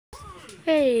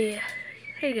Hey,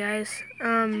 hey guys.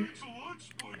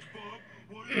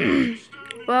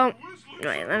 Well,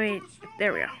 wait,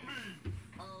 there we go.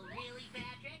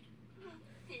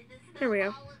 There we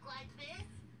go.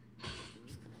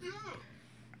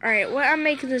 Alright, what I'm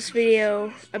making this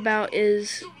video about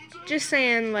is just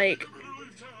saying, like,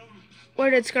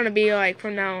 what it's gonna be like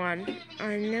from now on.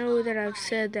 I know that I've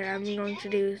said that I'm going to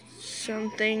do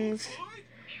some things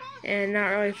and not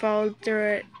really follow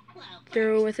through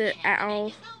with it at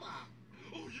all.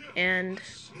 And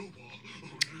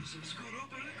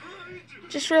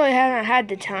just really haven't had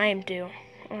the time to,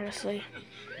 honestly.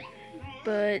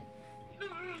 But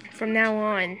from now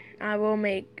on, I will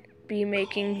be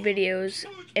making videos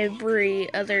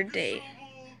every other day.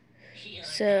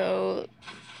 So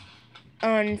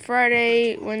on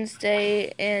Friday,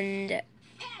 Wednesday, and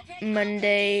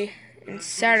Monday, and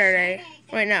Saturday.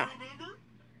 Wait, no.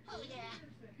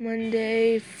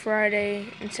 Monday, Friday,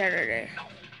 and Saturday.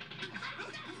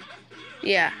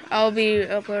 Yeah, I'll be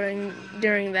uploading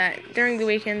during that. During the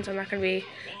weekends, I'm not going to be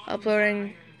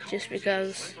uploading just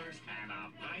because,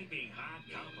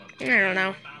 I don't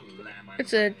know.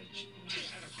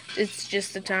 It's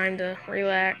just the time to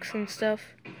relax and stuff.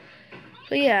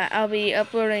 But yeah, I'll be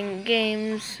uploading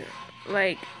games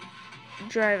like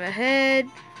Drive Ahead,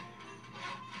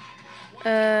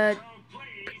 Pixel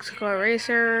Car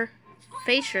Racer,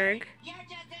 Facehug,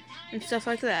 and stuff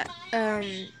like that.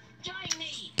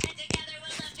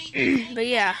 But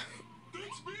yeah,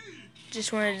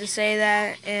 just wanted to say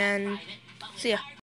that, and see ya.